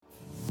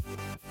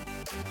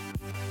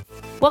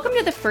Welcome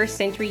to the First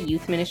Century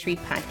Youth Ministry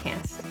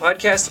Podcast. A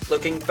podcast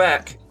looking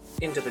back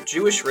into the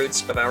Jewish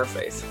roots of our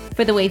faith.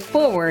 For the way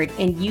forward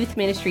in youth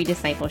ministry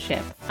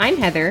discipleship. I'm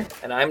Heather.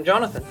 And I'm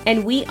Jonathan.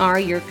 And we are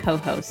your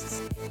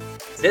co-hosts.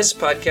 This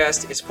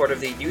podcast is part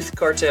of the Youth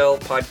Cartel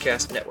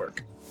Podcast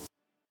Network.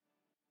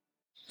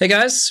 Hey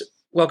guys,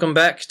 welcome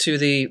back to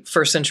the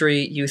First Century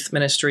Youth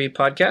Ministry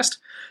Podcast.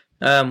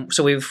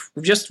 So we've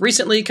just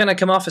recently kind of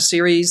come off a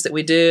series that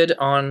we did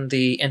on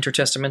the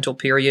intertestamental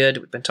period.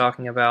 We've been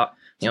talking about,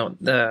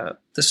 the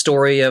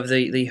story of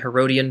the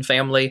Herodian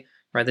family,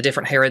 right? The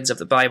different Herods of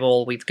the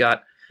Bible. We've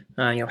got,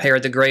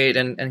 Herod the Great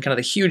and kind of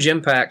the huge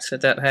impact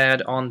that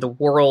had on the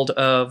world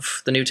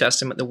of the New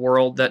Testament, the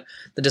world that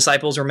the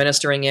disciples were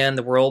ministering in,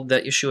 the world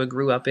that Yeshua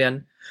grew up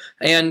in.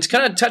 And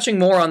kind of touching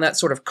more on that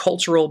sort of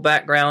cultural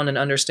background and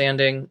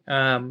understanding,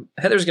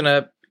 Heather's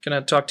going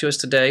to talk to us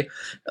today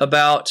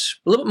about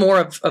a little bit more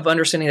of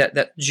understanding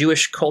that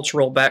Jewish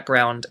cultural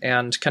background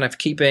and kind of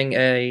keeping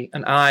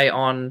an eye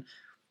on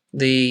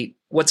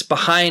what's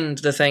behind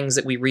the things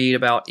that we read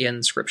about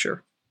in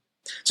Scripture.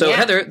 So yeah.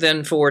 Heather,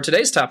 then for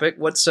today's topic,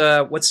 what's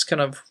our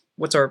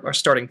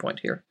starting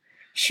point here?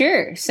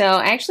 Sure. So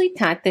I actually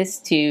taught this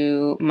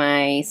to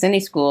my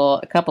Sunday school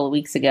a couple of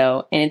weeks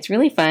ago, and it's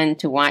really fun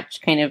to watch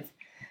kind of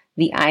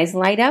the eyes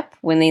light up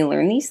when they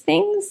learn these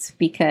things,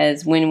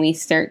 because when we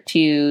start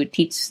to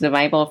teach the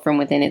Bible from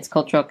within its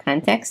cultural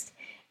context,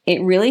 it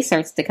really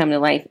starts to come to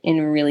life in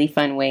really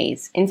fun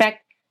ways. In fact,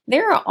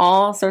 there are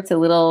all sorts of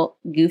little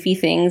goofy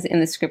things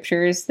in the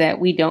scriptures that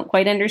we don't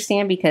quite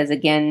understand because,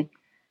 again,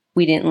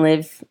 we didn't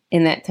live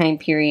in that time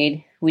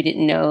period. We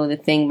didn't know the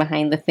thing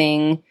behind the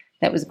thing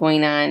that was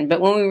going on. But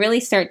when we really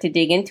start to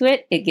dig into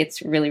it, it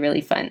gets really,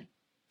 really fun.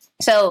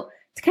 So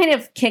to kind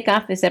of kick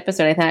off this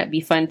episode, I thought it'd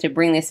be fun to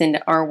bring this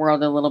into our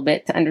world a little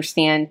bit to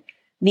understand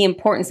the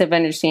importance of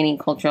understanding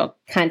cultural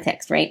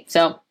context, right?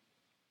 So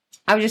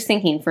I was just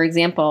thinking, for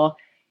example,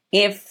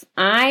 if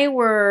I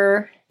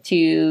were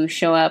to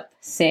show up,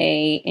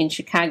 say, in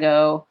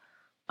Chicago,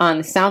 on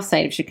the south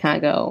side of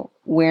Chicago,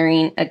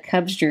 wearing a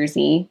Cubs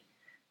jersey,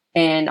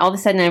 and all of a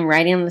sudden I'm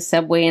riding on the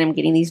subway and I'm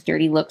getting these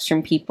dirty looks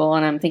from people,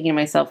 and I'm thinking to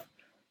myself,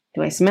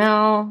 do I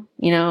smell?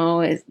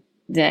 Did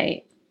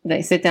I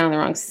sit down in the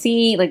wrong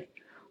seat? Like,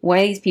 why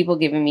are these people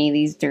giving me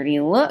these dirty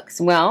looks?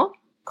 Well,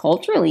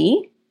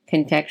 culturally,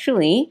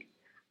 contextually,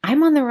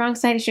 I'm on the wrong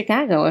side of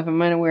Chicago if I'm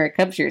going to wear a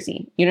Cubs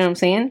jersey. You know what I'm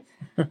saying?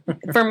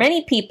 For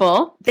many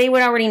people, they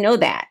would already know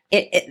that.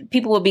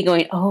 People would be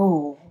going,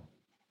 oh,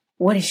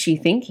 what is she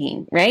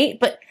thinking? Right?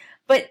 But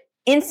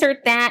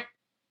insert that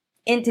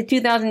into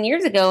 2,000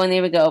 years ago and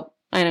they would go,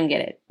 I don't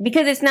get it.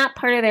 Because it's not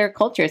part of their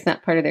culture. It's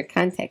not part of their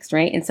context,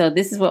 right? And so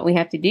this is what we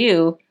have to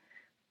do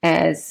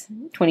as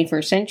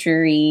 21st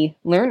century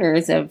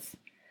learners of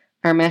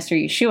our Master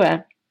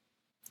Yeshua,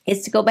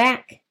 is to go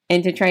back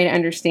and to try to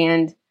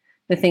understand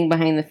the thing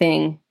behind the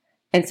thing.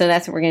 And so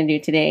that's what we're going to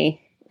do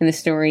today in the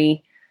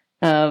story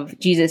of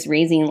Jesus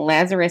raising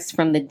Lazarus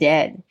from the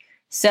dead.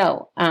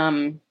 So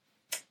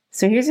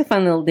here's a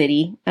fun little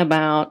ditty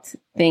about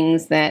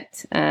things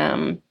that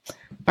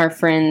our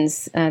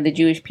friends, the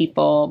Jewish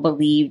people,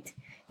 believed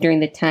during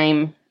the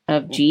time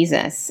of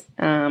Jesus,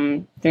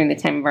 during the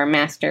time of our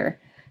Master.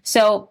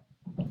 So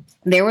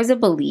there was a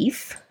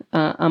belief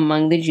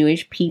among the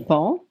Jewish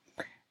people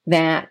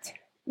that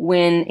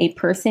when a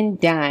person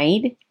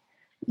died,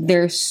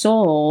 their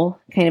soul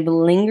kind of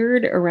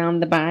lingered around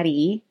the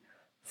body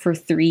for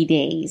 3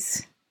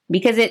 days.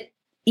 Because it,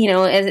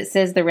 as it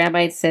says, the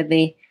rabbis said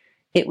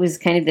it was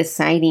kind of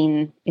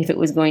deciding if it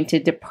was going to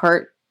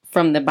depart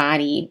from the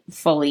body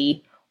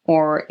fully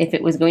or if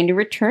it was going to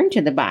return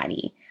to the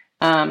body.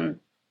 And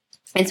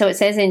so it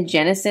says in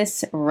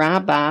Genesis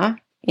Rabbah,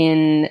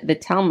 in the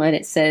Talmud,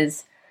 it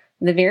says,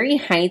 the very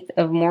height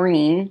of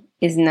mourning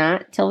is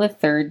not till the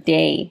third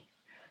day.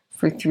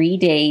 For 3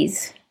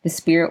 days, the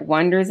spirit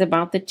wanders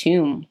about the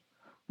tomb,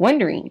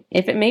 wondering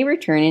if it may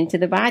return into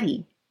the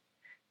body.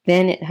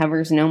 Then it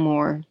hovers no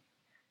more,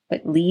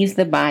 but leaves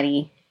the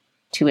body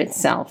to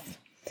itself.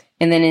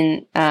 And then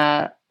in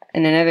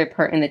another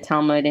part in the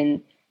Talmud,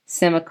 in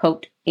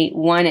Semachot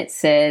 8:1, it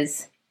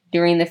says,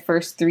 during the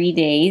first 3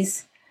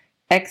 days,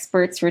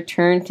 experts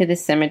return to the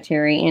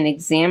cemetery and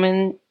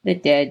examine the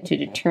dead to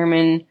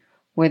determine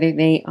whether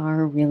they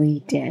are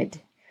really dead.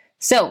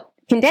 So,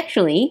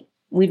 contextually,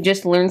 we've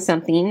just learned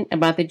something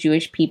about the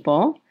Jewish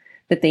people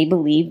that they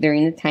believed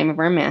during the time of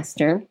our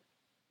Master.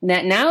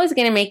 That now is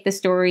going to make the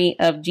story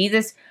of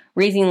Jesus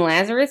raising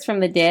Lazarus from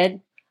the dead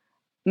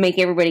make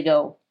everybody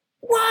go,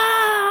 wow,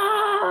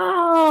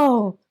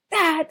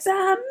 that's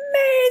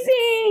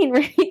amazing,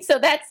 right? So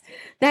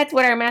that's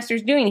what our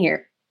Master's doing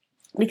here.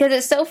 Because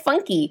it's so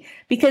funky.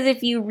 Because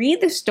if you read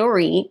the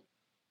story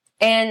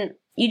and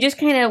you just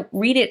kind of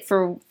read it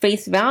for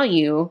face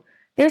value,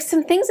 there's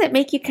some things that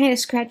make you kind of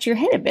scratch your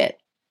head a bit,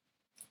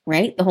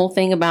 right? The whole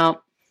thing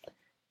about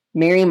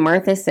Mary and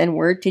Martha send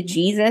word to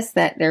Jesus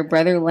that their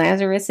brother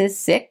Lazarus is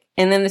sick.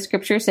 And then the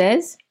scripture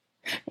says,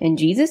 and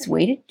Jesus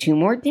waited 2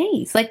 more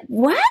days. Like,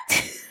 what?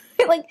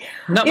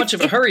 Not much of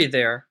a hurry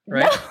there,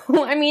 right?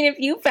 No, I mean, if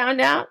you found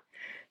out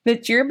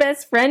that your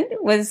best friend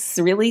was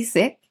really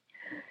sick,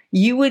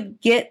 you would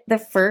get the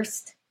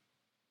first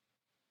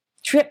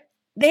trip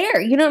there.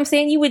 You know what I'm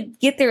saying? You would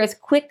get there as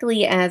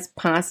quickly as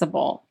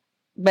possible.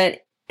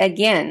 But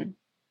again,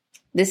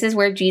 this is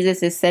where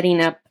Jesus is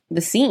setting up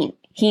the scene.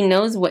 He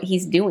knows what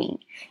he's doing,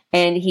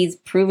 and he's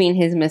proving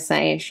his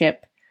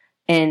messiahship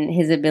and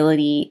his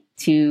ability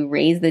to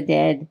raise the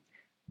dead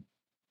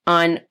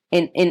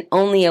in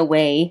only a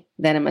way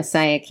that a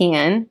Messiah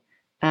can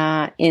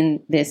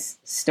in this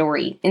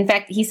story. In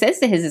fact, he says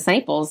to his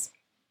disciples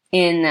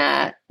in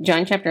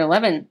John chapter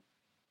 11,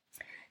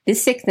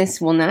 "This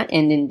sickness will not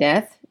end in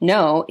death.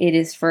 No, it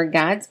is for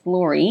God's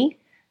glory,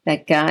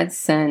 that God's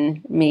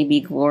Son may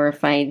be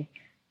glorified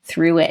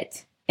through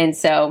it."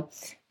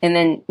 And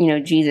then,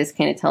 Jesus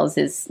kind of tells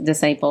his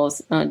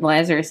disciples,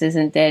 Lazarus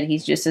isn't dead.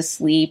 He's just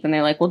asleep. And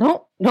they're like,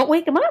 well, don't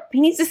wake him up.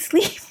 He needs to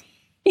sleep.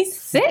 He's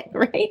sick,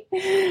 right?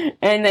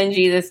 And then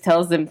Jesus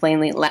tells them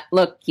plainly,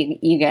 look,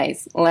 you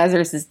guys,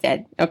 Lazarus is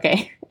dead.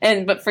 Okay.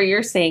 But for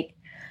your sake,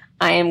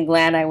 I am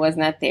glad I was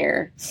not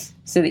there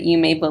so that you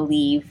may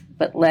believe,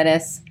 but let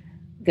us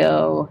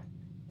go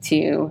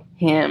to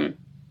him.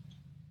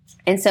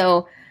 And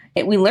so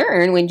we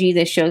learn when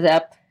Jesus shows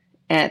up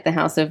at the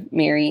house of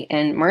Mary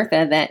and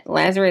Martha that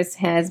Lazarus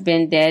has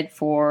been dead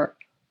for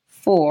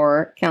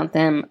 4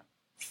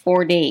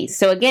 days.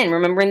 So again,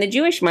 remember in the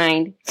Jewish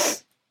mind,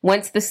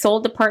 once the soul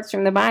departs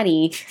from the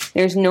body,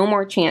 there's no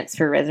more chance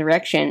for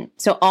resurrection.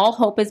 So all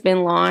hope has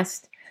been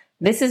lost.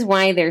 This is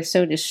why they're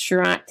so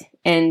distraught.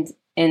 And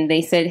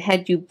they said,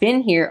 had you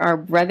been here, our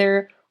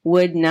brother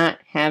would not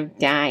have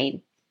died.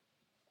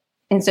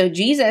 And so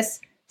Jesus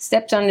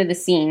steps onto the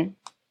scene,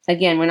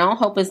 again, when all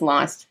hope is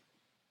lost,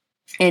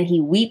 and he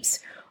weeps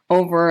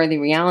over the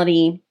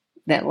reality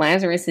that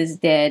Lazarus is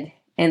dead.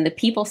 And the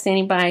people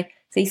standing by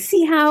say,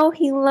 see how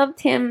he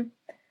loved him.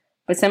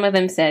 But some of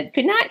them said,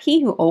 could not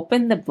he who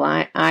opened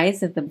the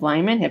eyes of the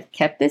blind man have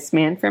kept this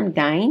man from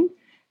dying?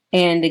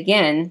 And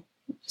again,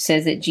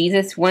 says that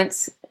Jesus,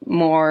 once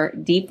more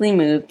deeply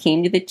moved,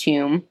 came to the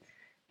tomb.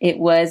 It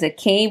was a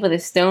cave with a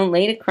stone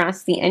laid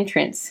across the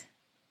entrance.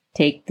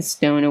 Take the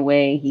stone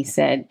away, he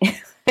said.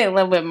 I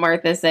love what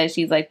Martha says.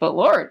 She's like, but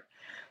Lord,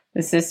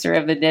 the sister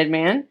of the dead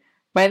man,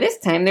 by this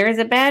time there is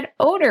a bad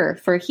odor,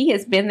 for he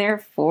has been there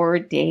 4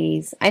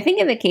 days. I think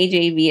in the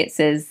KJV it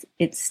says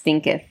it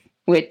stinketh,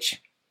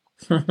 which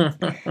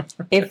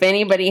if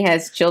anybody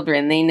has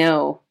children, they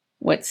know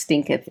what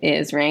stinketh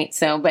is, right?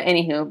 So, but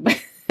anywho,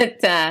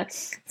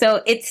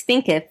 so it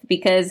stinketh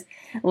because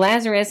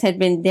Lazarus had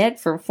been dead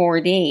for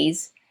 4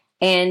 days,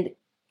 and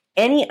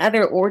any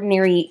other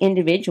ordinary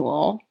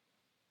individual,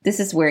 this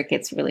is where it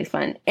gets really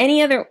fun.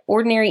 Any other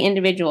ordinary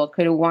individual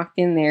could have walked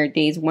in there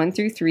days 1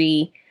 through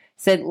 3,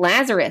 said,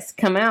 Lazarus,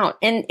 come out.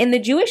 And in the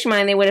Jewish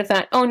mind, they would have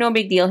thought, oh, no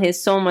big deal.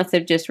 His soul must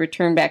have just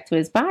returned back to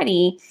his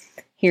body.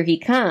 Here he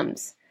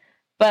comes.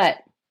 But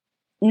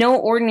no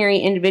ordinary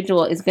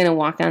individual is going to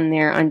walk on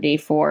there on day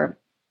 4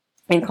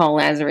 and call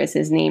Lazarus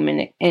his name.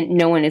 And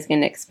no one is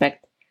going to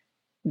expect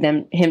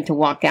him to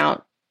walk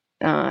out.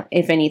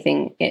 If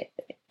anything,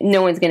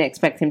 no one's going to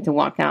expect him to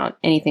walk out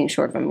anything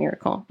short of a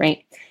miracle,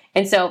 right?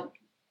 And so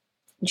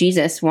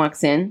Jesus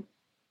walks in,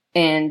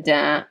 and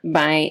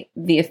by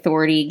the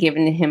authority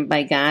given to him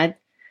by God,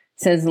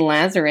 says,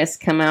 Lazarus,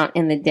 come out,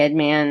 and the dead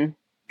man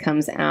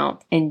comes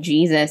out. And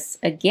Jesus,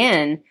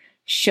 again,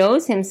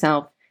 shows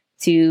himself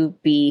to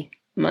be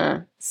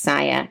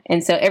Messiah.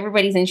 And so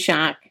everybody's in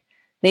shock.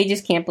 They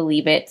just can't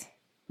believe it.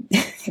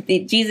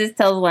 Jesus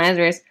tells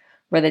Lazarus,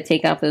 brother,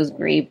 take off those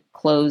grave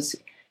clothes.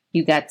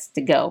 You got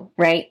to go,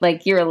 right?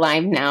 Like, you're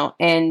alive now.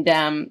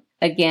 And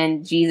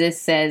again,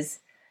 Jesus says,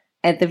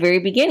 at the very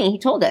beginning, he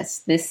told us,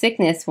 this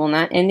sickness will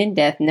not end in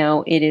death.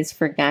 No, it is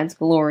for God's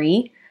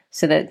glory,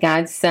 so that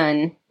God's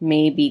Son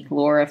may be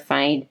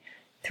glorified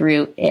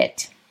through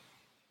it.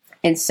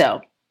 And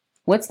so,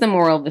 what's the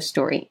moral of the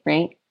story,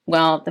 right?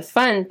 Well, the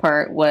fun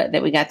part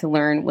that we got to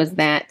learn was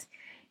that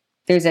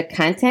there's a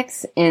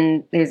context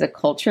and there's a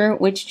culture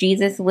which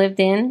Jesus lived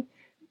in,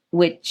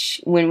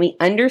 which when we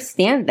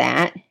understand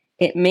that,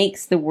 it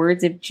makes the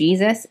words of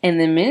Jesus and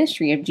the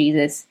ministry of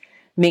Jesus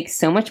makes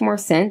so much more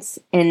sense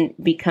and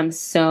becomes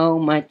so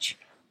much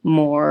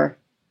more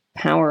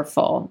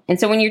powerful. And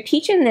so when you're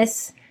teaching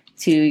this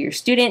to your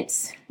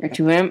students or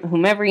to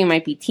whomever you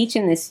might be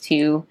teaching this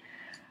to,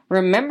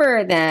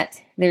 remember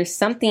that there's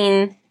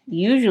something,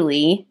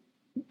 usually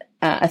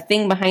a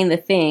thing behind the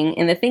thing.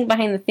 And the thing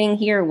behind the thing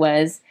here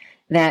was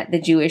that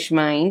the Jewish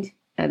mind,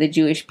 the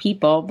Jewish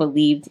people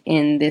believed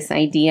in this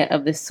idea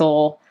of the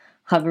soul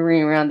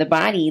hovering around the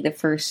body the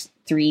first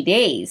 3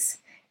 days.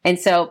 And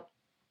so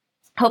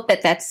hope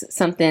that that's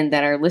something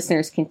that our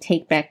listeners can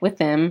take back with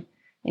them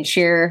and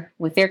share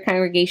with their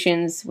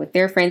congregations, with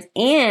their friends,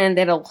 and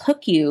that'll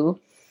hook you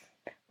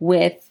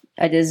with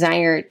a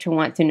desire to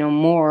want to know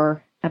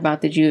more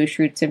about the Jewish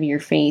roots of your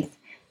faith,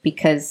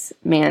 because,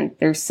 man,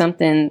 there's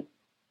something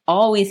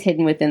always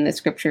hidden within the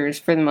scriptures,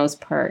 for the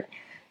most part,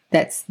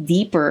 that's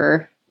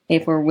deeper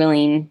if we're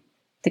willing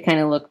to kind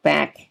of look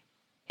back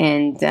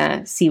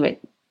and see what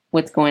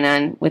what's going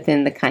on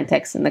within the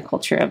context and the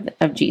culture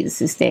of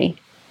Jesus' day.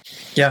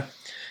 Yeah.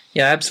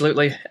 Yeah,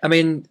 absolutely. I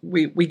mean,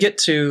 we get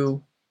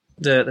to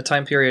the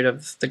time period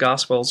of the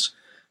Gospels,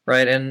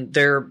 right? And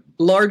they're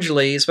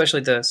largely,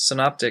 especially the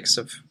synoptics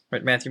of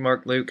Matthew,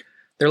 Mark, Luke,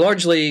 they're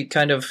largely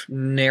kind of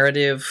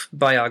narrative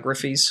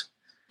biographies,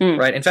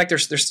 right? In fact,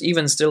 there's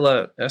even still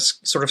a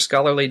sort of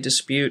scholarly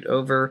dispute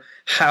over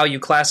how you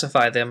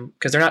classify them,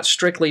 because they're not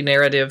strictly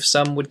narrative.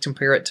 Some would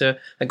compare it to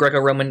a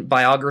Greco-Roman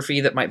biography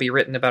that might be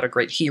written about a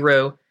great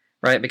hero,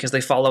 right? Because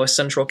they follow a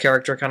central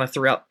character kind of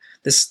throughout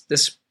this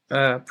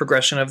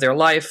progression of their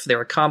life,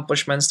 their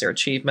accomplishments, their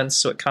achievements.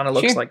 So it kind of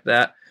looks like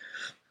that.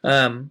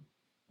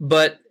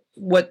 But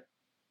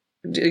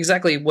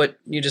exactly what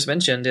you just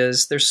mentioned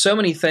is there's so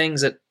many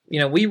things that,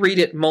 we read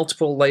it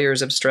multiple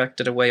layers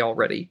abstracted away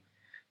already,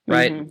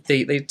 right?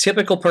 Mm-hmm. The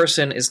typical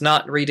person is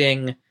not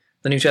reading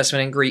the New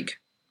Testament in Greek,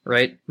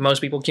 right?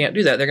 Most people can't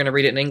do that. They're going to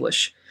read it in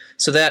English.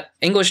 So that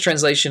English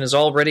translation is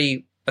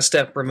already a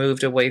step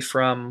removed away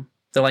from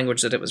the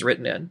language that it was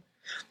written in.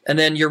 And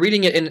then you're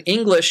reading it in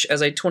English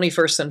as a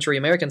 21st century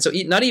American. So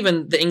not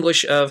even the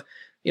English of,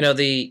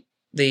 the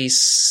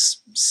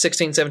 16th,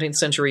 17th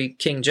century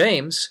King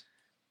James,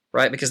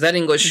 right? Because that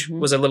English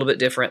was a little bit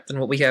different than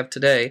what we have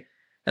today.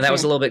 And that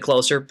was a little bit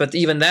closer. But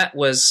even that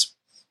was,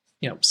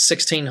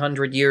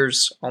 1,600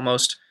 years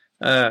almost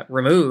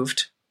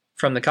removed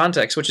from the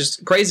context, which is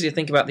crazy to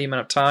think about the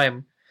amount of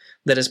time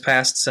that has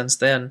passed since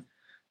then.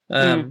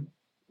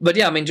 But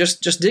yeah, I mean,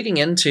 just digging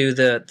into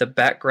the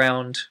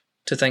background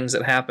to things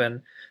that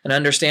happen and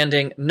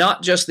understanding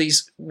not just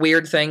these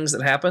weird things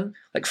that happen,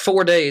 like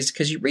 4 days,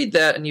 because you read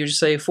that and you just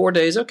say 4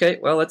 days. Okay,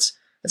 well, it's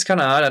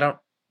kind of odd. I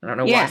don't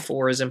know why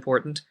 4 is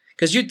important,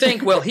 because you'd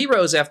think, well, he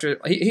rose at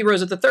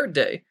the third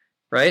day,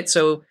 right?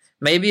 So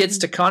maybe it's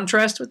to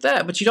contrast with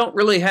that, but you don't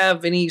really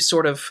have any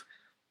sort of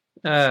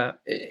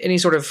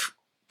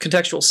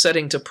contextual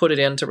setting to put it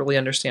in to really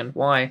understand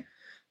why.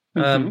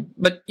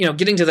 But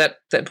getting to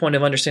that point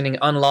of understanding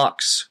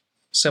unlocks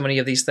so many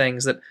of these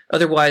things that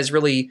otherwise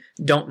really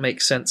don't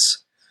make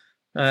sense.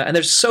 And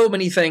there's so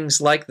many things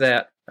like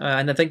that.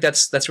 And I think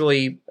that's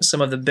really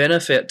some of the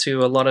benefit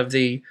to a lot of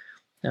the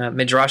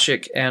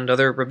midrashic and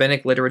other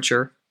rabbinic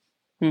literature,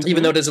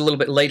 even though it is a little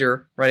bit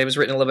later, right? It was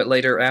written a little bit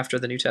later after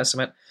the New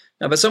Testament.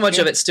 But so much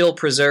of it still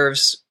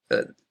preserves,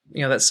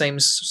 that same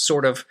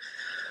sort of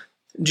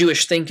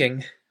Jewish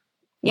thinking,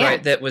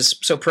 right? That was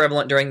so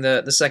prevalent during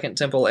the Second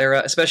Temple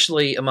era,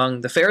 especially among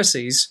the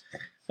Pharisees,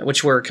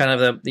 which were kind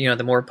of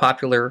the more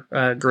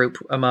popular group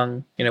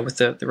among, with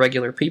the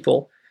regular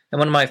people. And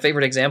one of my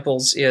favorite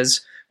examples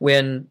is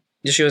when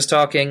Yeshua is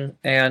talking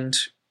and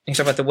he's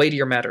talking about the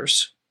weightier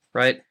matters,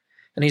 right?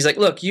 And he's like,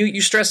 look,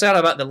 you stress out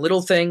about the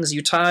little things,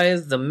 you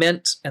tithe the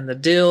mint and the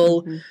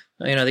dill,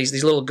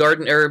 these little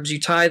garden herbs,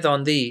 you tithe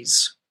on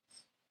these,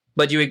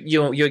 but you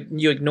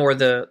ignore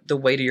the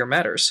weightier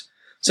matters.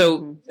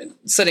 So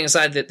setting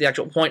aside the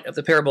actual point of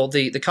the parable,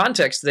 the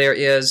context there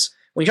is,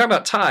 when you talk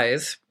about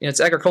tithe, it's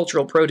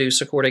agricultural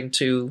produce according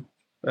to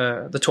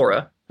the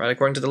Torah, right?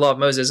 According to the law of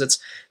Moses, it's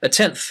a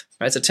tenth,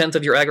 right? It's a tenth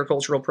of your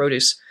agricultural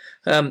produce.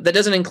 That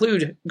doesn't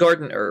include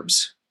garden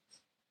herbs.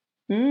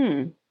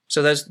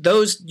 So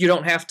those you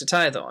don't have to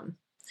tithe on.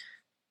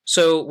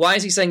 So why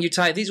is he saying you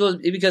tithe these? Well,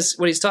 because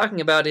what he's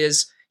talking about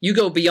is you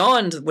go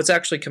beyond what's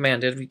actually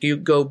commanded. You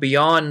go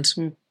beyond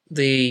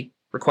the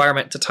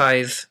requirement to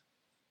tithe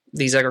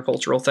these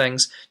agricultural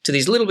things to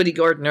these little bitty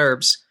garden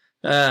herbs.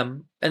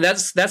 And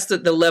that's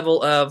the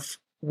level of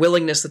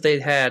willingness that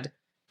they had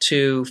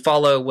to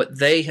follow what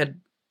they had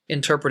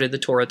interpreted the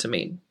Torah to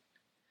mean.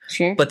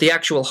 Sure. But the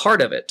actual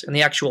heart of it and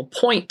the actual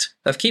point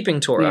of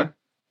keeping Torah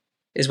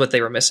is what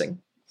they were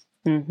missing.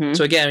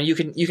 So again, you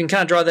can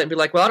kind of draw that and be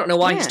like, well, I don't know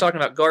why he's talking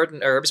about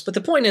garden herbs, but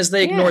the point is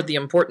they ignored the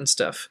important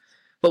stuff.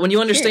 But when you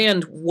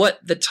understand what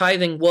the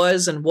tithing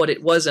was and what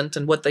it wasn't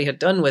and what they had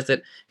done with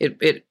it,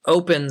 it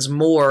opens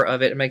more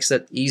of it. It makes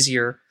it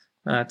easier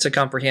to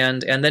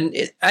comprehend. And then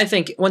I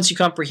think once you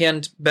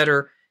comprehend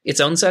better its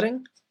own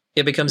setting,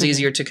 it becomes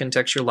easier to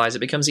contextualize. It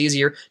becomes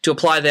easier to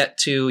apply that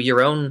to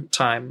your own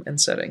time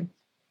and setting.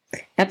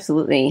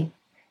 Absolutely.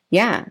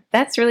 Yeah,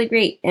 that's really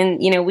great. And,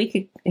 we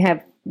could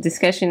have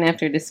discussion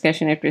after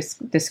discussion after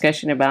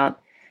discussion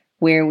about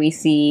where we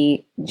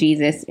see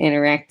Jesus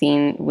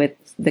interacting with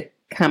the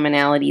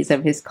commonalities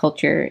of his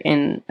culture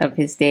and of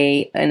his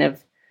day and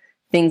of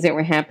things that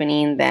were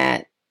happening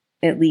that,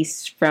 at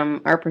least from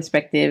our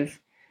perspective,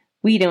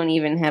 we don't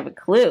even have a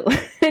clue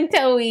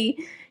until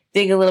we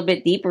dig a little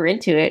bit deeper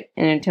into it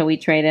and until we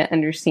try to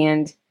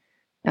understand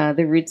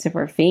the roots of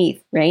our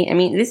faith, right? I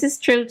mean, this is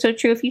true. So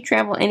true. If you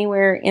travel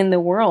anywhere in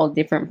the world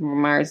different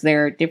from ours,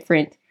 there are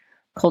different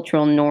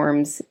cultural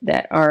norms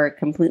that are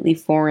completely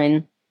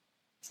foreign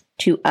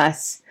to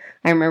us.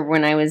 I remember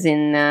when I was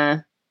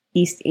in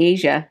East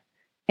Asia,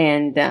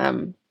 and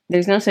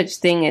there's no such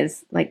thing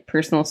as like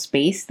personal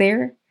space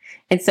there.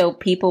 And so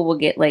people will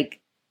get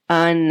like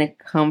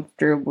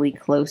uncomfortably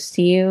close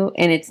to you,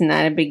 and it's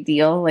not a big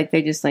deal. Like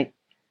they're just like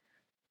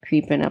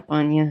creeping up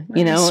on you,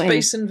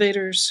 Space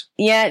invaders.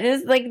 Yeah,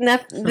 there's like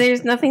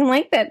there's nothing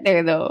like that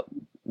there though.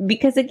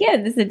 because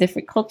again, this is a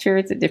different culture.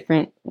 It's a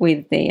different way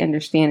that they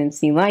understand and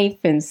see life.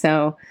 And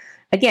so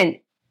again,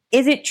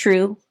 is it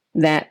true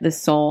that the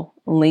soul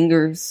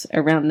lingers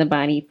around the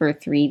body for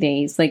 3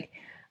 days? Like,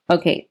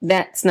 okay,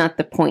 that's not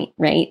the point,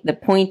 right? The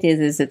point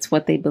is it's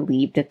what they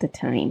believed at the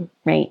time,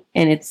 right?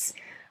 And it's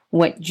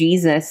what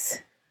Jesus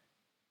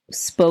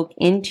spoke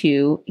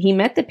into. He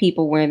met the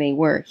people where they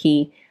were.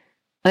 He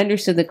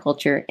understood the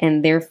culture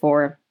and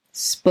therefore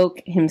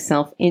spoke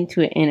himself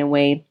into it in a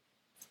way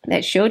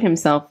that showed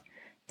himself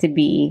to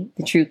be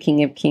the true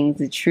King of Kings,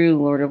 the true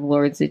Lord of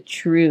Lords, the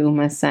true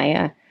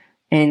Messiah,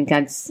 and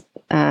God's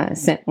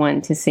sent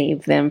one to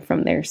save them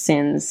from their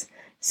sins.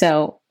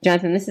 So,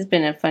 Jonathan, this has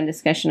been a fun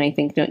discussion, I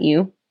think, don't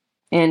you?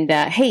 And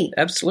hey,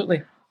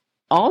 absolutely.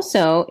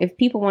 Also, if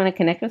people want to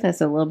connect with us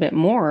a little bit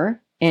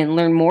more and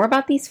learn more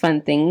about these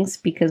fun things,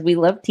 because we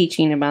love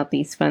teaching about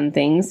these fun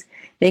things,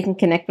 they can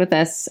connect with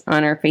us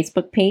on our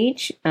Facebook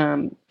page.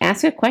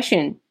 Ask a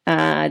question,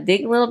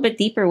 dig a little bit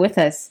deeper with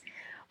us.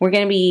 We're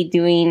going to be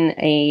doing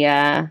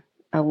a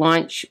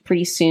launch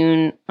pretty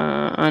soon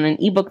on an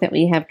ebook that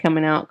we have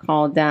coming out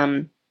called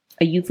A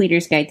Youth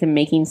Leader's Guide to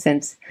Making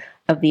Sense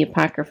of the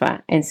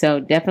Apocrypha. And so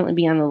definitely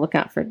be on the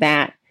lookout for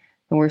that.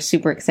 And we're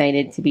super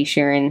excited to be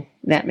sharing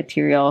that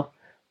material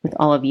with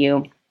all of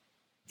you.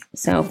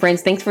 So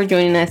friends, thanks for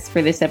joining us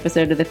for this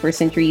episode of the First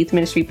Century Youth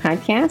Ministry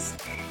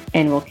Podcast.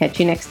 And we'll catch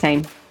you next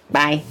time.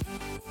 Bye.